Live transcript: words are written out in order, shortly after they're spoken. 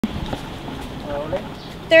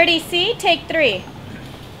30C, take 3.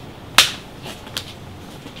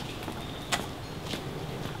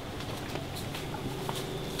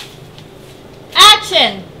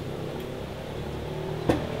 Action!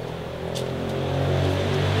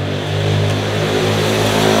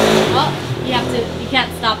 Oh, you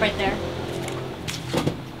can't stop right there.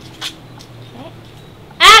 Okay.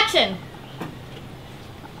 Action!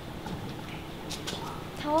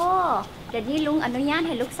 โธ่เดี๋ยวนี้ลุงอนุญาตใ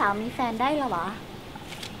ห้ลูกสาวมีแฟนได้แล้ววะ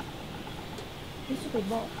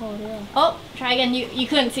Oh, try again. You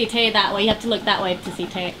couldn't see Tay that way. You have to look that way to see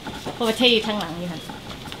Tay. เพราะว่า Tay อยู่ทางหลังนี่ค่ะ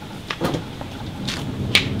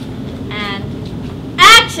And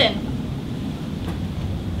action.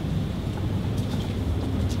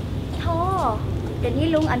 โธ่เดี๋ยวนี้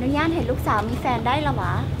ลุงอนุญาตให้ลูกสาวมีแฟนได้แล้วว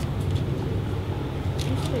ะ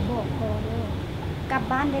กลับ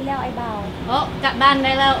บ้านได้แล้วไอ้เบา Oh, กลับบ้านไ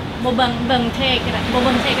ด้แล้วบ่เบิ่ง Tay ก็ได้บ่เ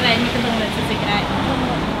บิ่ง Tay ก็ได้มีแต่เบิ่งเลยสิก็ได้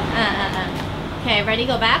Okay, ready?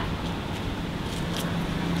 Go back.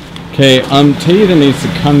 Okay, Tay either needs to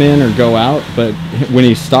come in or go out, but when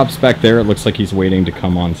he stops back there, it looks like he's waiting to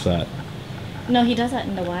come on set. No, he does that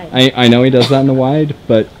in the wide. I know he does that in the wide,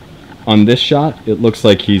 but on this shot, it looks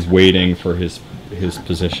like he's waiting for his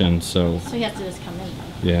position. So you have to just come in.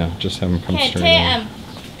 Yeah, just have him come Okay, straight Tay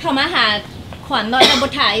เข้ามาหาขวัญน้อยบ่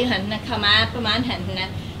ถ่ายอยู่หั่นนะเข้ามาประมาณหั่นนะ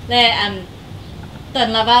และตอน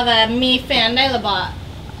เราว่ามีแฟนได้ละบ่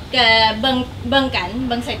ก็เบิ่งกันเ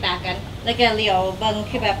บิ่งสายตากันแล้วก็เลี้ยวเบิ่ง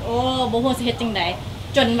คือแบบโอ้บ่ฮู้สิเฮ็ดจังได๋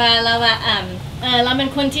จนว่าเราว่าเราเป็น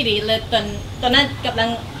คนที่ดีเลยตอนนั้นกำลัง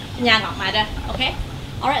ย่างออกมาเด้อโอเค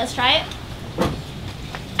Alright, let's try it.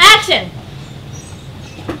 Action.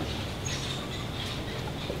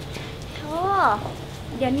 โธ่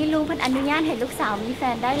เดี๋ยวนี้ลุงเพิ่นอนุญาตให้ลูกสาวมีแฟ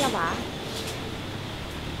นได้แล้ววะ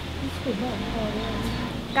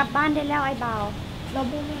กลับบ้านได้แล้วไอ้เบาเรา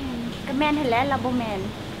บ่แม่นก็แม่นให้แล้วเราบ่แม่น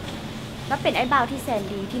แล้วเป็นไอ้เบาที่แสน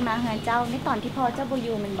ดีที่มาเฮือนเจ้าในตอนที่พ่อเจ้าบ่อ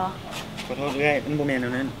ยู่แม่นบ่ขอโทษเอ้ยมันบ่แม่นแน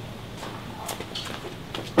วนั้น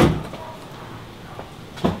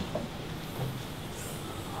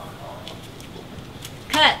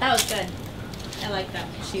Cut. That was good. I like that.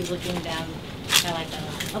 She's looking down. I like that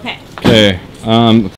one. Okay. Okay.